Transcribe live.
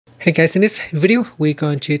Hey guys, in this video we're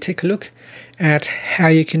going to take a look at how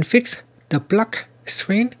you can fix the black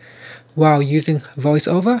screen while using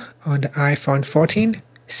VoiceOver on the iPhone 14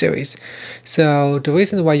 series. So the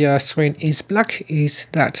reason why your screen is black is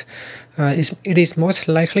that it is most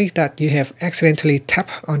likely that you have accidentally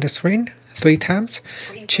tapped on the screen 3 times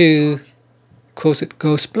to cause it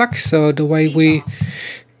goes black. So the way we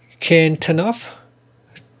can turn off,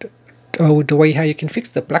 or the way how you can fix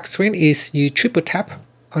the black screen, is you triple tap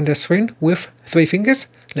on the screen with 3 fingers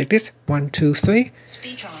like this, 1, 2, 3,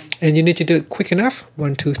 and you need to do it quick enough,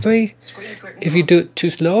 1, 2, 3. If you do it too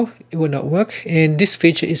slow, it will not work. And this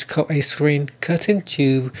feature is called a screen curtain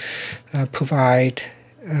to provide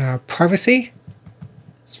privacy.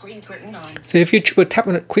 So if you triple tap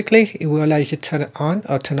on it quickly, it will allow you to turn it on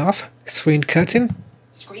or turn off. Screen curtain.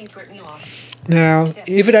 Now,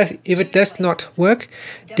 if it does not work,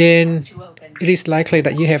 then it is likely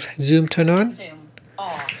that you have zoom turned on.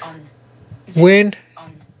 When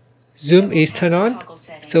zoom is turned on,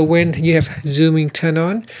 so when you have zooming turned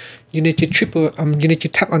on, you need to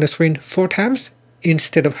tap on the screen 4 times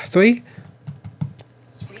instead of 3.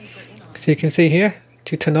 So you can see here,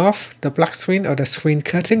 to turn off the black screen or the screen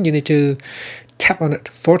curtain, you need to tap on it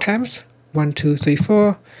 4 times. 1, 2, 3,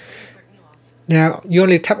 4. Now you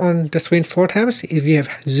only tap on the screen 4 times if you have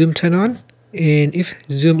zoom turned on, and if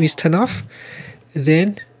zoom is turned off,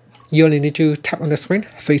 then you only need to tap on the screen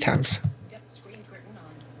 3 times.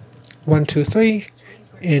 1, 2, 3,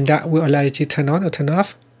 and that will allow you to turn on or turn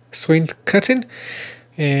off screen curtain,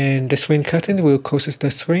 and the screen curtain will cause the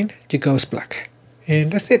screen to go black.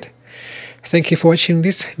 And that's it. Thank you for watching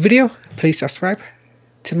this video. Please subscribe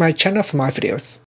to my channel for more videos.